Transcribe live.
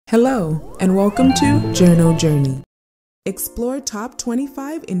Hello, and welcome to JournoJourney. Explore top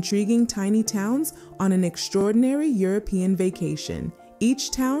 25 intriguing tiny towns on an extraordinary European vacation.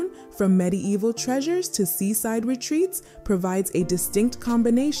 Each town, from medieval treasures to seaside retreats, provides a distinct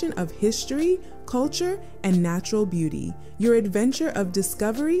combination of history, culture, and natural beauty. Your adventure of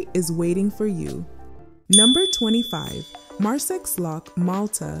discovery is waiting for you. Number 25. Marsaxlokk,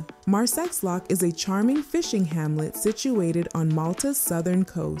 Malta. Marsaxlokk is a charming fishing hamlet situated on Malta's southern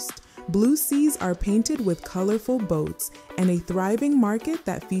coast. Blue seas are painted with colorful boats, and a thriving market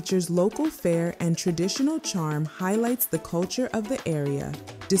that features local fare and traditional charm highlights the culture of the area.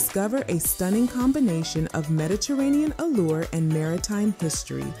 Discover a stunning combination of Mediterranean allure and maritime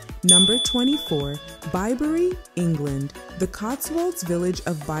history. Number 24. Bibury, England. The Cotswolds village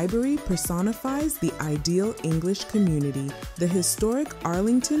of Bibury personifies the ideal English community. The historic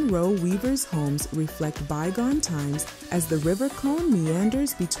Arlington Row weavers' homes reflect bygone times as the River Colne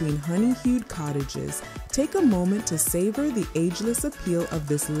meanders between honey-hued cottages. Take a moment to savor the ageless appeal of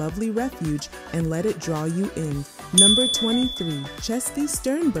this lovely refuge and let it draw you in. Number 23. Český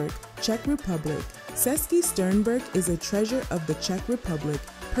Sternberk, Czech Republic. Český Sternberk is a treasure of the Czech Republic,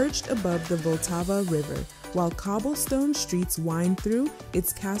 perched above the Vltava River. While cobblestone streets wind through,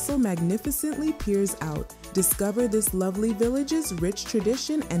 its castle magnificently peers out. Discover this lovely village's rich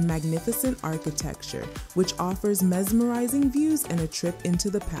tradition and magnificent architecture, which offers mesmerizing views and a trip into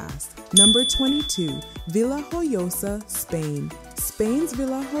the past. Number 22. Villajoyosa, Spain. Spain's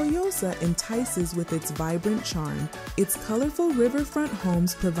Villajoyosa entices with its vibrant charm. Its colorful riverfront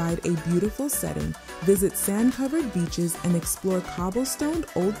homes provide a beautiful setting. Visit sand-covered beaches and explore cobblestoned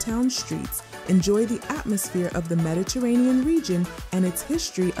old town streets. Enjoy the atmosphere of the Mediterranean region and its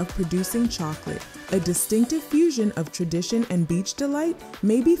history of producing chocolate. A distinctive fusion of tradition and beach delight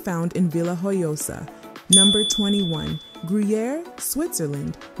may be found in Villajoyosa. Number 21. Gruyère,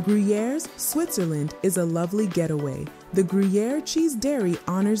 Switzerland. Gruyère's Switzerland is a lovely getaway. The Gruyère Cheese Dairy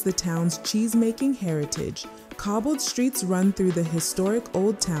honors the town's cheese-making heritage. Cobbled streets run through the historic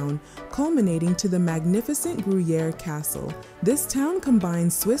old town, culminating to the magnificent Gruyère Castle. This town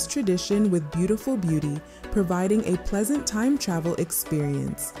combines Swiss tradition with beautiful beauty, providing a pleasant time travel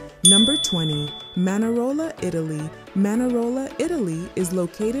experience. Number 20. Manarola, Italy. Manarola, Italy is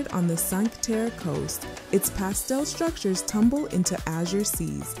located on the Cinque Terre coast. Its pastel structures tumble into azure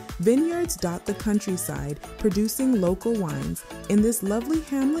seas. Vineyards dot the countryside, producing local wines. In this lovely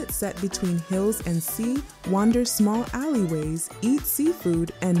hamlet set between hills and sea, wander small alleyways, eat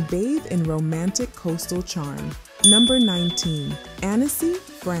seafood, and bathe in romantic coastal charm. Number 19. Annecy,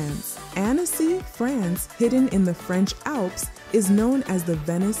 France. Annecy, France, hidden in the French Alps, is known as the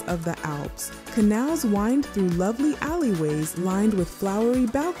Venice of the Alps. Canals wind through lovely alleyways lined with flowery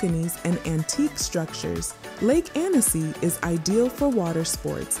balconies and antique structures. Lake Annecy is ideal for water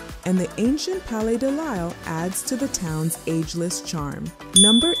sports, and the ancient Palais de Lisle adds to the town's ageless charm.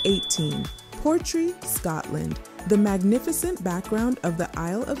 Number 18. Portree, Scotland. The magnificent background of the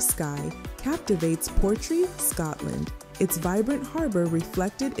Isle of Skye captivates Portree, Scotland. Its vibrant harbor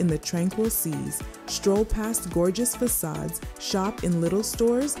reflected in the tranquil seas. Stroll past gorgeous facades, shop in little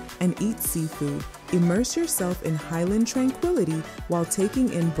stores, and eat seafood. Immerse yourself in Highland tranquility while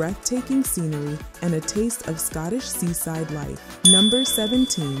taking in breathtaking scenery and a taste of Scottish seaside life. Number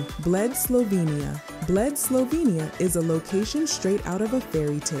 17. Bled, Slovenia. Bled, Slovenia is a location straight out of a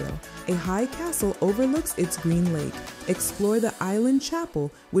fairy tale. A high castle overlooks its green lake. Explore the island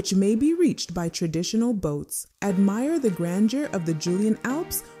chapel, which may be reached by traditional boats. Admire the grandeur of the Julian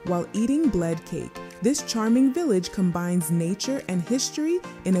Alps while eating bled cake. This charming village combines nature and history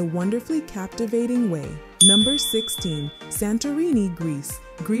in a wonderfully captivating way. Number 16. Santorini, Greece.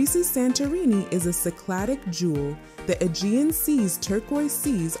 Greece's Santorini is a Cycladic jewel. The Aegean Sea's turquoise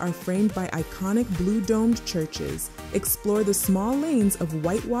seas are framed by iconic blue-domed churches. Explore the small lanes of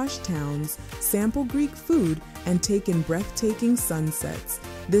whitewashed towns, sample Greek food, and take in breathtaking sunsets.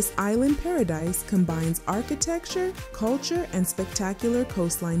 This island paradise combines architecture, culture, and spectacular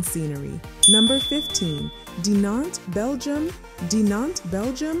coastline scenery. Number 15. Dinant, Belgium. Dinant,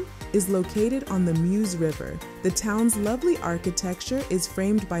 Belgium is located on the Meuse River. The town's lovely architecture is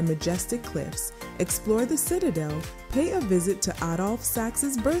framed by majestic cliffs. Explore the citadel, pay a visit to Adolphe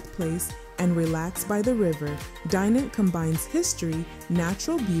Sax's birthplace, and relax by the river. Dinant combines history,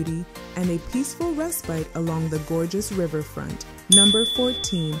 natural beauty, and a peaceful respite along the gorgeous riverfront. Number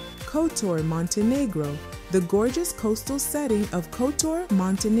 14. Kotor, Montenegro. The gorgeous coastal setting of Kotor,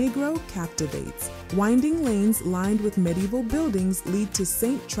 Montenegro captivates. Winding lanes lined with medieval buildings lead to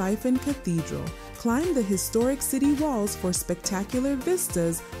St. Tryphon Cathedral. Climb the historic city walls for spectacular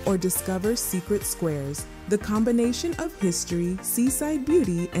vistas or discover secret squares. The combination of history, seaside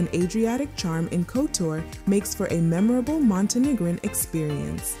beauty, and Adriatic charm in Kotor makes for a memorable Montenegrin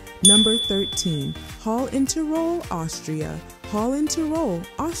experience. Number 13. Hall in Tyrol, Austria. Hall in Tyrol,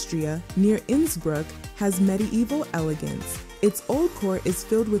 Austria, near Innsbruck, has medieval elegance. Its old core is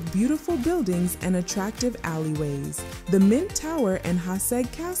filled with beautiful buildings and attractive alleyways. The Mint Tower and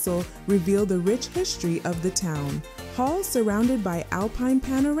Haseg Castle reveal the rich history of the town. Hall, surrounded by alpine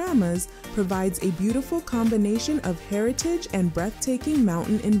panoramas, provides a beautiful combination of heritage and breathtaking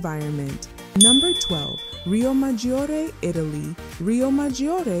mountain environment. Number 12. Rio Maggiore, Italy. Rio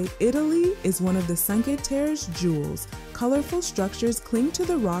Maggiore, Italy is one of the Cinque Terre's jewels. Colorful structures cling to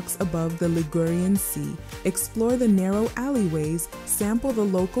the rocks above the Ligurian Sea. Explore the narrow alleyways, sample the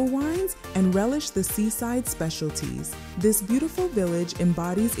local wines, and relish the seaside specialties. This beautiful village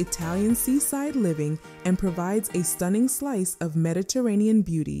embodies Italian seaside living and provides a stunning slice of Mediterranean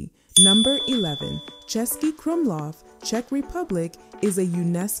beauty. Number 11. Český Krumlov, Czech Republic, is a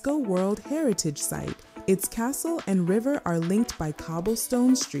UNESCO World Heritage Site. Its castle and river are linked by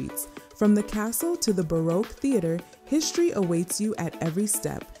cobblestone streets. From the castle to the Baroque theater, history awaits you at every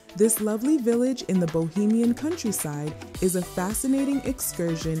step. This lovely village in the Bohemian countryside is a fascinating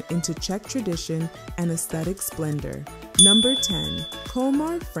excursion into Czech tradition and aesthetic splendor. Number 10.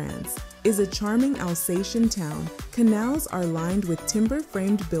 Colmar, France, is a charming Alsatian town. Canals are lined with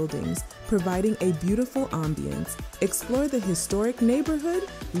timber-framed buildings, providing a beautiful ambience. Explore the historic neighborhood,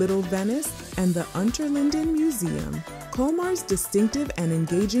 Little Venice, and the Unterlinden Museum. Colmar's distinctive and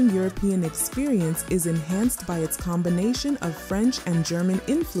engaging European experience is enhanced by its combination of French and German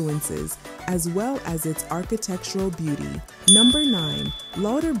influences, as well as its architectural beauty. Number 9.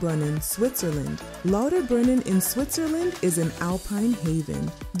 Lauterbrunnen, Switzerland. Lauterbrunnen in Switzerland is an alpine haven.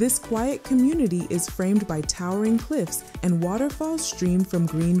 This quiet community is framed by towering cliffs and waterfalls stream from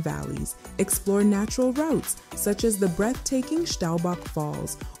green valleys. Explore natural routes such as the breathtaking Staubach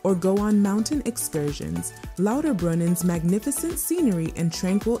Falls or go on mountain excursions. Lauterbrunnen's magnificent scenery and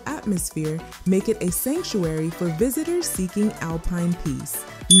tranquil atmosphere make it a sanctuary for visitors seeking alpine peace.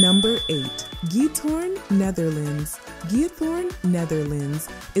 Number 8. Giethoorn, Netherlands. Giethoorn, Netherlands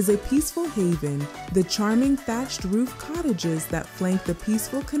is a peaceful haven. The charming thatched roof cottages that flank the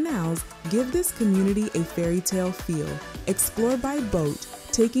peaceful canals give this community a fairy tale feel. Explore by boat,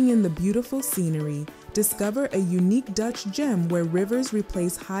 taking in the beautiful scenery. Discover a unique Dutch gem where rivers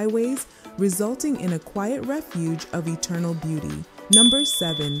replace highways, resulting in a quiet refuge of eternal beauty. Number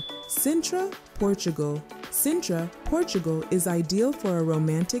 7. Sintra, Portugal. Sintra, Portugal is ideal for a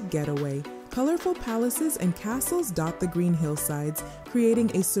romantic getaway. Colorful palaces and castles dot the green hillsides, creating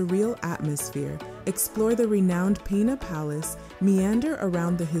a surreal atmosphere. Explore the renowned Pena Palace, meander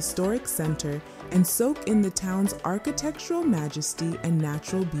around the historic center, and soak in the town's architectural majesty and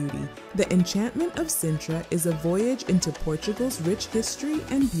natural beauty. The enchantment of Sintra is a voyage into Portugal's rich history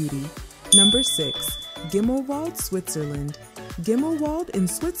and beauty. Number 6. Gimmelwald, Switzerland. Gimmelwald in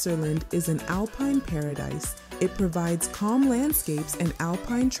Switzerland is an alpine paradise. It provides calm landscapes and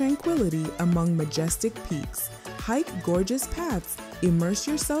alpine tranquility among majestic peaks. Hike gorgeous paths, immerse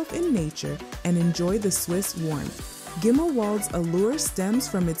yourself in nature, and enjoy the Swiss warmth. Gimmelwald's allure stems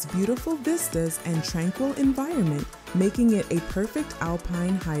from its beautiful vistas and tranquil environment, making it a perfect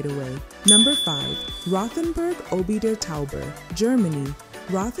alpine hideaway. Number 5. Rothenburg Obiter Tauber, Germany.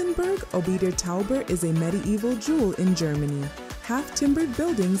 Rothenburg Obiter Tauber is a medieval jewel in Germany. Half-timbered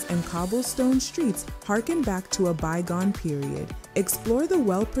buildings and cobblestone streets harken back to a bygone period. Explore the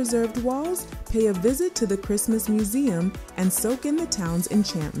well-preserved walls, pay a visit to the Christmas Museum, and soak in the town's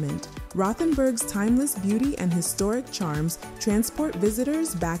enchantment. Rothenburg's timeless beauty and historic charms transport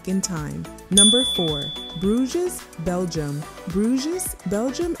visitors back in time. Number 4. Bruges, Belgium. Bruges,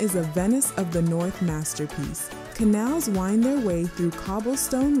 Belgium is a Venice of the North masterpiece. Canals wind their way through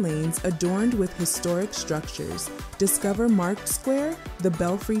cobblestone lanes adorned with historic structures. Discover Markt Square, the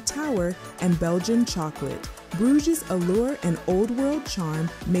Belfry Tower, and Belgian chocolate. Bruges' allure and old-world charm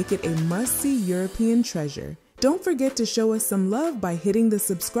make it a must-see European treasure. Don't forget to show us some love by hitting the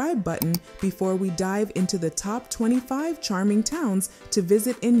subscribe button before we dive into the top 25 charming towns to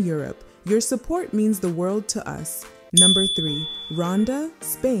visit in Europe. Your support means the world to us. Number 3. Ronda,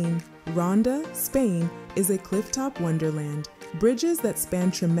 Spain. Ronda, Spain is a clifftop wonderland. Bridges that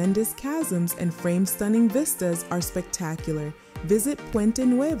span tremendous chasms and frame stunning vistas are spectacular. Visit Puente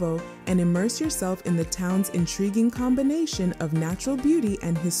Nuevo and immerse yourself in the town's intriguing combination of natural beauty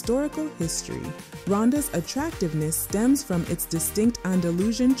and historical history. Ronda's attractiveness stems from its distinct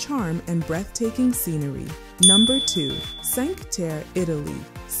Andalusian charm and breathtaking scenery. Number 2. Cinque Terre, Italy.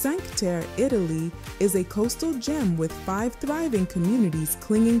 Cinque Terre, Italy is a coastal gem with 5 thriving communities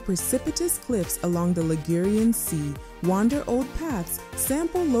clinging precipitous cliffs along the Ligurian Sea. Wander old paths,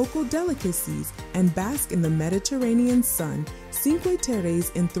 sample local delicacies, and bask in the Mediterranean sun. Cinque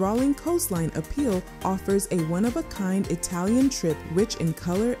Terre's enthralling coastline appeal offers a one-of-a-kind Italian trip rich in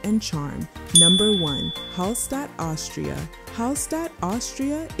color and charm. Number 1. Hallstatt, Austria. Hallstatt,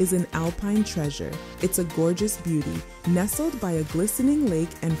 Austria is an alpine treasure. It's a gorgeous beauty, nestled by a glistening lake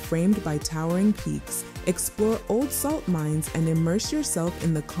and framed by towering peaks. Explore old salt mines and immerse yourself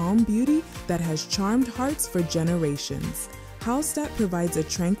in the calm beauty that has charmed hearts for generations. Hallstatt provides a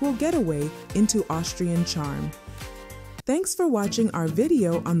tranquil getaway into Austrian charm. Thanks for watching our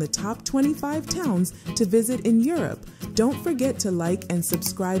video on the top 25 towns to visit in Europe. Don't forget to like and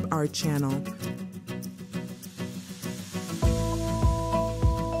subscribe our channel.